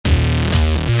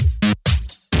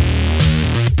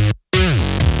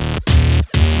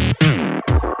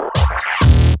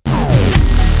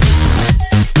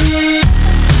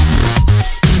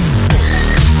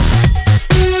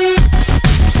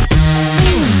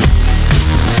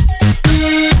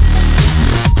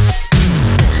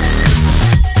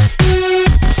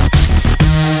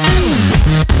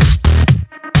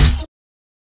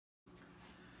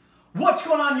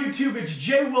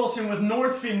Jay Wilson with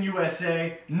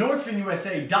northfinusa,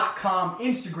 northfinusa.com,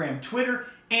 Instagram, Twitter,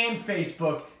 and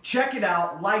Facebook. Check it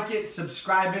out, like it,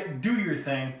 subscribe it, do your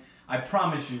thing. I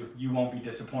promise you, you won't be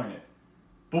disappointed.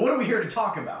 But what are we here to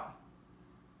talk about?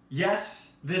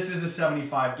 Yes, this is a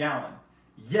 75 gallon.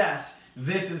 Yes,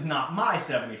 this is not my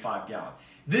 75 gallon.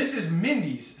 This is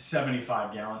Mindy's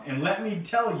 75 gallon. And let me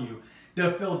tell you,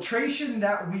 the filtration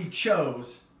that we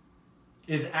chose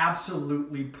is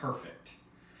absolutely perfect.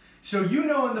 So you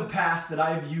know in the past that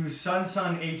I've used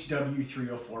Sunsun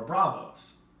HW304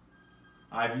 Bravos.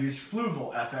 I've used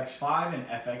Fluval FX5 and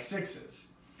FX6s.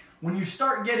 When you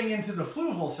start getting into the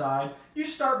Fluval side, you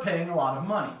start paying a lot of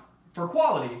money. For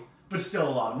quality, but still a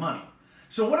lot of money.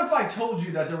 So what if I told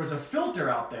you that there was a filter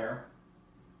out there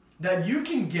that you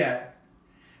can get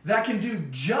that can do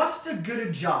just as good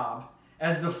a job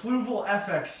as the Fluval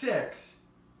FX6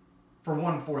 for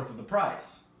 1/4 of the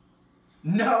price?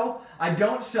 No, I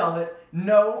don't sell it.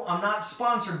 No, I'm not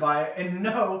sponsored by it. And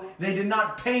no, they did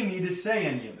not pay me to say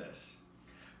any of this.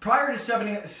 Prior to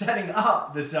setting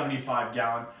up the 75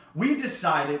 gallon, we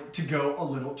decided to go a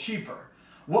little cheaper.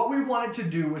 What we wanted to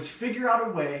do was figure out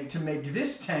a way to make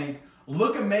this tank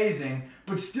look amazing,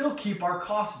 but still keep our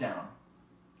costs down.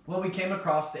 Well, we came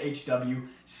across the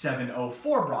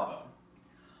HW704 Bravo.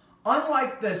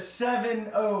 Unlike the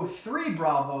 703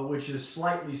 Bravo, which is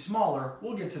slightly smaller,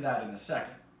 we'll get to that in a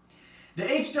second. The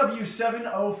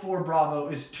HW704 Bravo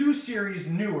is 2 series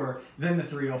newer than the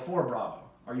 304 Bravo.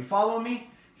 Are you following me?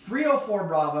 304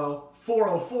 Bravo,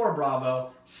 404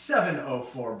 Bravo,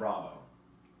 704 Bravo.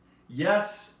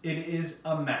 Yes, it is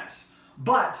a mess.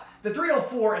 But the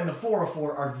 304 and the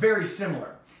 404 are very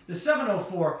similar. The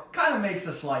 704 kind of makes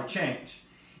a slight change.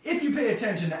 If you pay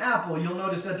attention to Apple, you'll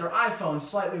notice that their iPhones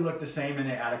slightly look the same and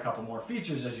they add a couple more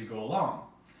features as you go along.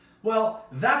 Well,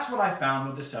 that's what I found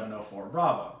with the 704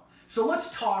 Bravo. So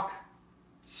let's talk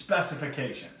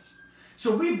specifications.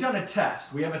 So we've done a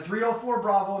test. We have a 304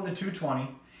 Bravo on the 220,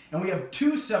 and we have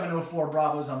 2 704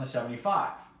 Bravos on the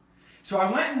 75. So I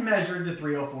went and measured the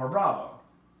 304 Bravo.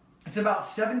 It's about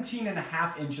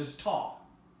 17.5 inches tall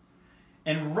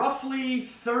and roughly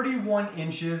 31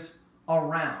 inches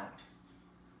around.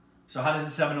 So how does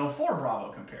the 704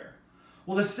 Bravo compare?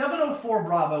 Well, the 704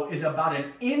 Bravo is about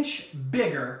 1 inch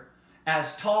bigger,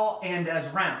 as tall and as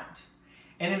round.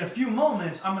 And in a few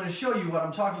moments, I'm going to show you what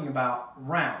I'm talking about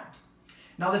round.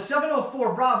 Now the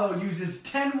 704 Bravo uses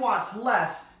 10 watts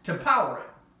less to power it.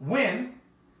 When?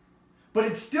 But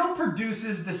it still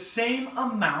produces the same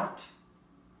amount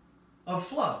of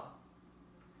flow.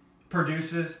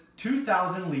 Produces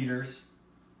 2,000 liters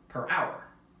per hour.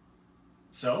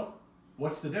 So,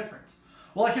 what's the difference?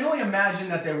 Well, I can only imagine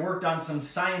that they worked on some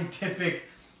scientific,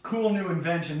 cool new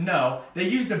invention. No, they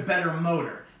used a better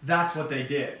motor. That's what they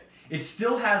did. It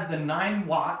still has the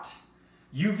 9-watt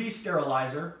UV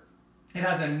sterilizer. It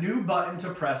has a new button to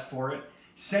press for it.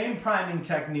 Same priming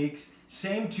techniques,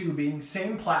 same tubing,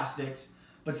 same plastics,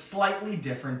 but slightly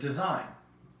different design.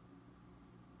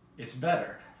 It's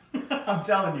better. I'm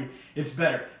telling you, it's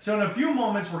better. So in a few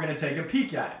moments, we're going to take a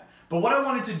peek at it. But what I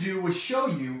wanted to do was show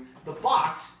you the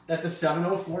box that the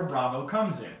 704 Bravo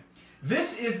comes in.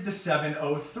 This is the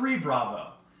 703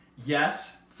 Bravo.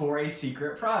 Yes, for a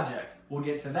secret project. We'll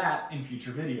get to that in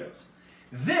future videos.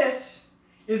 This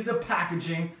is the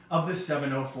packaging of the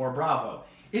 704 Bravo.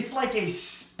 It's like a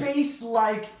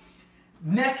space-like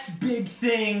next big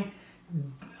thing.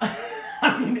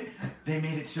 I mean, they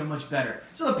made it so much better.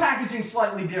 So the packaging's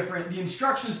slightly different, the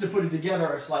instructions to put it together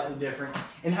are slightly different,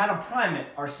 and how to prime it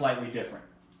are slightly different.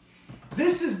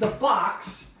 This is the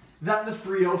box that the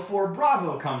 304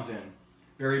 Bravo comes in.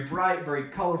 Very bright, very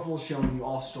colorful, showing you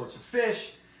all sorts of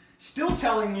fish. Still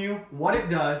telling you what it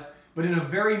does, but in a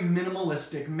very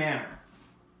minimalistic manner.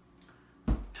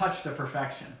 Touch to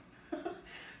perfection.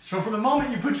 So from the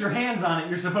moment you put your hands on it,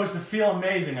 you're supposed to feel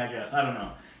amazing, I guess. I don't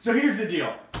know. So here's the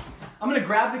deal. I'm going to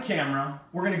grab the camera,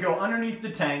 we're going to go underneath the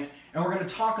tank, and we're going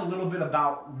to talk a little bit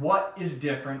about what is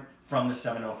different from the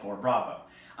 704 Bravo.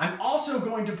 I'm also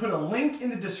going to put a link in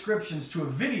the descriptions to a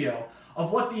video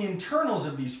of what the internals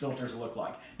of these filters look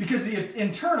like, because the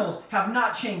internals have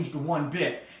not changed one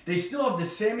bit. They still have the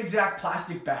same exact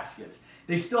plastic baskets.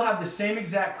 They still have the same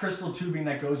exact crystal tubing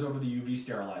that goes over the UV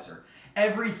sterilizer.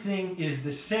 Everything is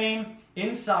the same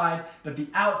inside, but the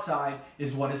outside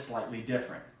is what is slightly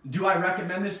different. Do I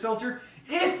recommend this filter?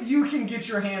 If you can get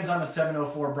your hands on a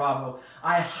 704 Bravo,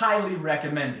 I highly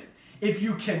recommend it. If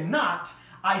you cannot,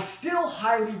 I still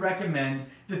highly recommend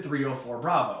the 304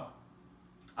 Bravo.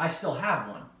 I still have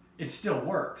one. It still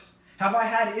works. Have I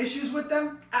had issues with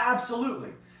them?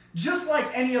 Absolutely. Just like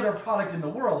any other product in the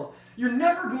world, you're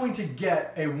never going to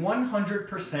get a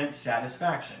 100%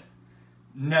 satisfaction.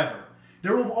 Never.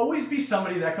 There will always be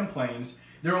somebody that complains.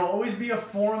 There will always be a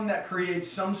forum that creates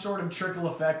some sort of trickle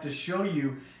effect to show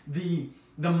you the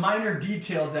minor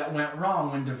details that went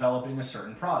wrong when developing a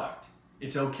certain product.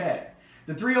 It's okay.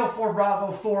 The 304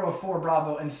 Bravo, 404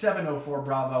 Bravo, and 704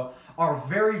 Bravo are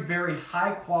very, very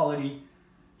high quality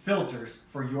filters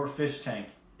for your fish tank,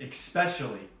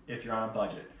 especially if you're on a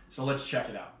budget. So let's check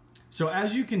it out. So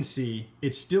as you can see,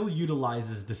 it still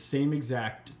utilizes the same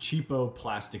exact cheapo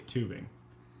plastic tubing.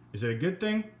 Is it a good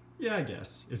thing? Yeah, I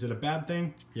guess. Is it a bad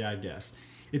thing? Yeah, I guess.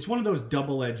 It's one of those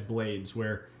double-edged blades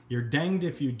where you're danged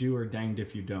if you do or danged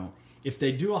if you don't. If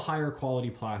they do a higher quality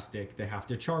plastic, they have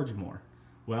to charge more.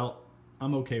 Well,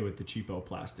 I'm okay with the cheapo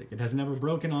plastic. It has never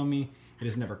broken on me. It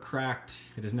has never cracked.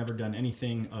 It has never done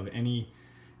anything of any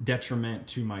detriment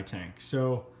to my tank.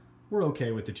 So we're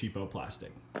okay with the cheapo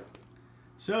plastic.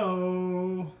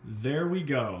 So there we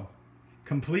go.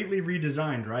 Completely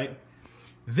redesigned, right?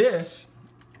 This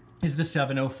is the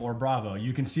 704 Bravo.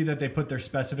 You can see that they put their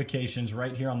specifications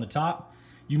right here on the top.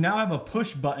 You now have a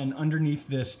push button underneath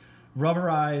this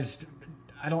rubberized,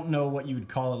 I don't know what you would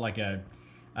call it, like a,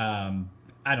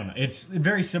 I don't know. It's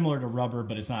very similar to rubber,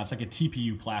 but it's not. It's like a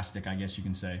TPU plastic, I guess you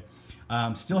can say.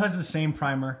 Still has the same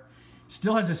primer,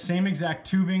 still has the same exact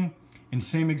tubing and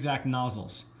same exact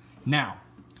nozzles. Now,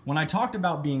 when I talked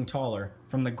about being taller,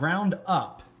 from the ground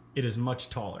up, it is much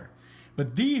taller.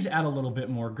 But these add a little bit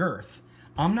more girth.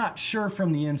 I'm not sure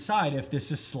from the inside if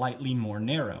this is slightly more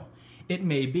narrow. It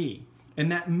may be.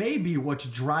 And that may be what's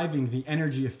driving the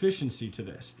energy efficiency to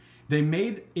this. They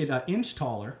made it an inch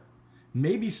taller,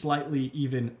 maybe slightly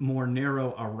even more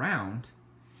narrow around.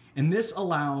 And this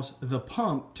allows the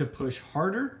pump to push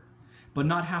harder, but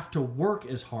not have to work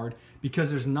as hard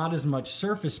because there's not as much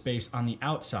surface space on the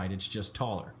outside. It's just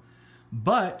taller.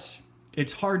 But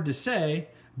it's hard to say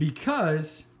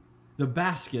because the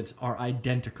baskets are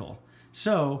identical.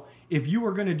 So if you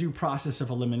were going to do process of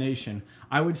elimination,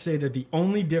 I would say that the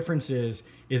only difference is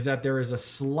that there is a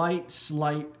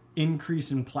slight increase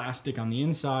in plastic on the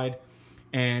inside,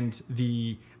 and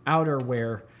the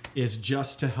outerwear is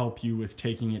just to help you with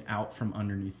taking it out from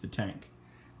underneath the tank.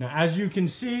 Now, as you can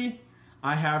see,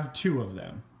 I have two of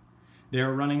them.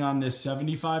 They're running on this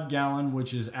 75-gallon,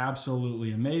 which is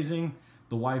absolutely amazing.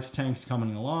 The wife's tank's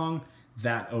coming along,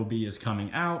 that OB is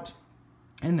coming out,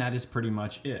 and that is pretty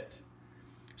much it.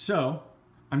 So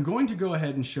I'm going to go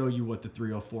ahead and show you what the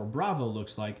 304 Bravo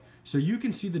looks like so you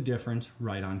can see the difference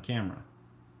right on camera.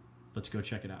 Let's go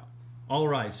check it out. All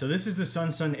right, so this is the Sun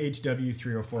HW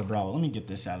 304 Bravo. Let me get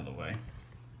this out of the way.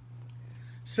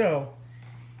 So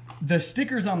the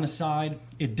stickers on the side,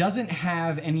 it doesn't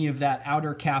have any of that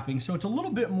outer capping, so it's a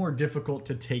little bit more difficult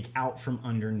to take out from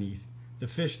underneath the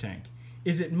fish tank.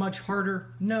 Is it much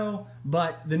harder? No,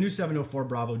 but the new 704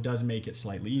 Bravo does make it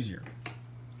slightly easier.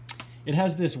 It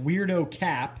has this weirdo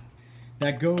cap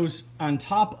that goes on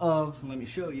top of, let me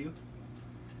show you,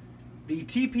 the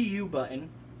TPU button,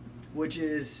 which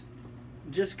is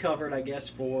just covered, I guess,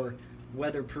 for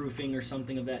weatherproofing or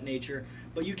something of that nature.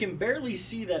 But you can barely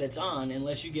see that it's on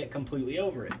unless you get completely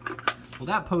over it. Well,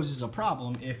 that poses a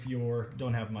problem if you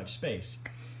don't have much space.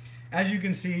 As you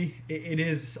can see, it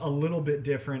is a little bit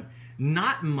different.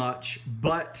 Not much,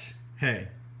 but hey,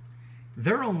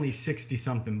 they're only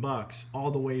 60-something bucks,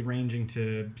 all the way ranging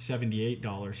to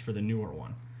 $78 for the newer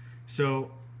one.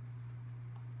 So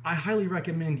I highly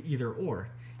recommend either or.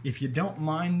 If you don't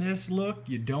mind this look,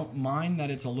 you don't mind that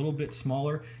it's a little bit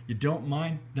smaller, you don't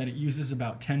mind that it uses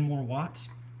about 10 more watts,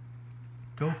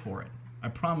 go for it. I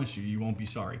promise you, you won't be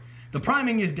sorry. The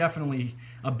priming is definitely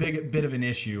a bit of an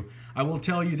issue. I will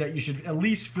tell you that you should at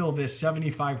least fill this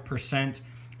 75%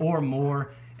 or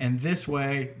more, and this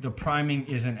way the priming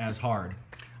isn't as hard.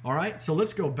 All right, so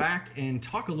let's go back and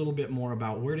talk a little bit more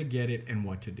about where to get it and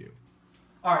what to do.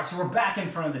 All right, so we're back in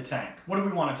front of the tank. What do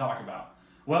we want to talk about?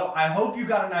 Well, I hope you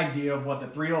got an idea of what the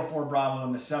 304 Bravo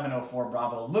and the 704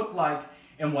 Bravo look like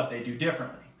and what they do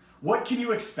differently. What can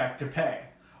you expect to pay?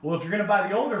 Well, if you're going to buy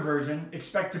the older version,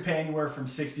 expect to pay anywhere from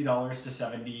 $60 to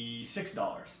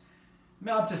 $76,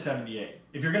 up to $78.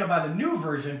 If you're going to buy the new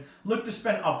version, look to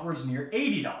spend upwards near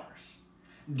 $80.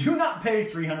 Do not pay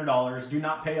 $300, do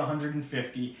not pay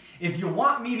 $150. If you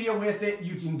want media with it,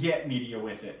 you can get media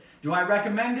with it. Do I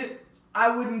recommend it?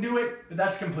 I wouldn't do it, but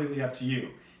that's completely up to you.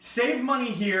 Save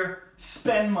money here,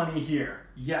 spend money here.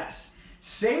 Yes.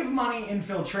 Save money in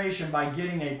filtration by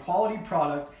getting a quality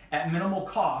product at minimal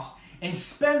cost, and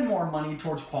spend more money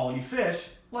towards quality fish,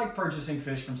 like purchasing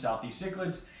fish from Southeast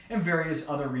Cichlids and various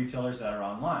other retailers that are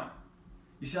online.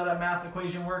 You see how that math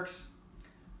equation works?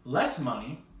 Less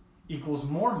money equals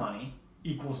more money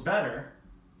equals better,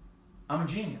 I'm a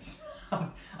genius.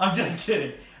 I'm just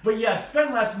kidding. But yes,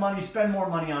 spend less money, spend more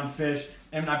money on fish,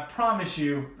 and I promise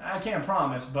you, I can't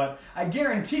promise, but I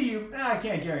guarantee you, I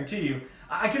can't guarantee you,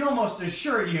 I can almost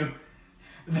assure you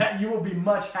that you will be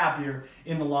much happier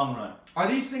in the long run. Are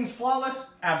these things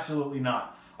flawless? Absolutely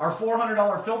not. Are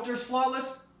 $400 filters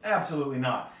flawless? Absolutely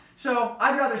not. So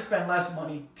I'd rather spend less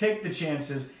money, take the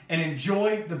chances, and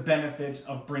enjoy the benefits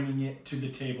of bringing it to the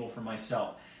table for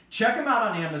myself. Check them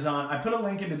out on Amazon. I put a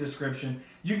link in the description.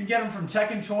 You can get them from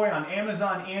Tech and Toy on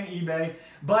Amazon and eBay.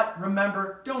 But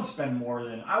remember, don't spend more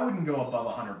than, I wouldn't go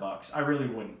above $100. I really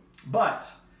wouldn't. But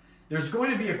there's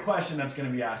going to be a question that's going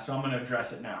to be asked, so I'm going to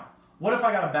address it now. What if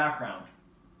I got a background?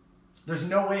 There's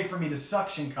no way for me to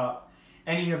suction cup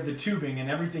any of the tubing and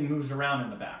everything moves around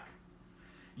in the back.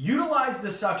 Utilize the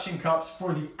suction cups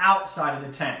for the outside of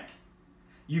the tank.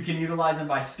 You can utilize them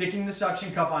by sticking the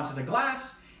suction cup onto the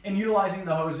glass and utilizing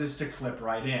the hoses to clip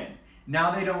right in.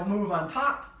 Now they don't move on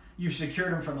top, you've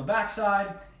secured them from the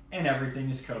backside, and everything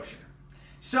is kosher.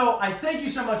 So I thank you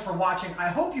so much for watching. I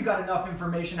hope you got enough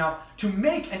information out to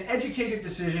make an educated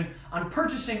decision on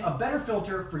purchasing a better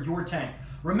filter for your tank.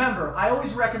 Remember, I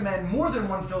always recommend more than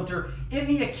one filter in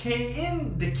the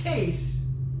case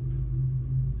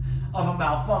of a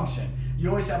malfunction. You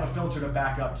always have a filter to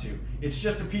back up to. It's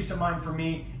just a peace of mind for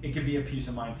me. It could be a peace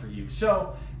of mind for you.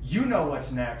 So, you know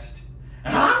what's next.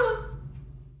 And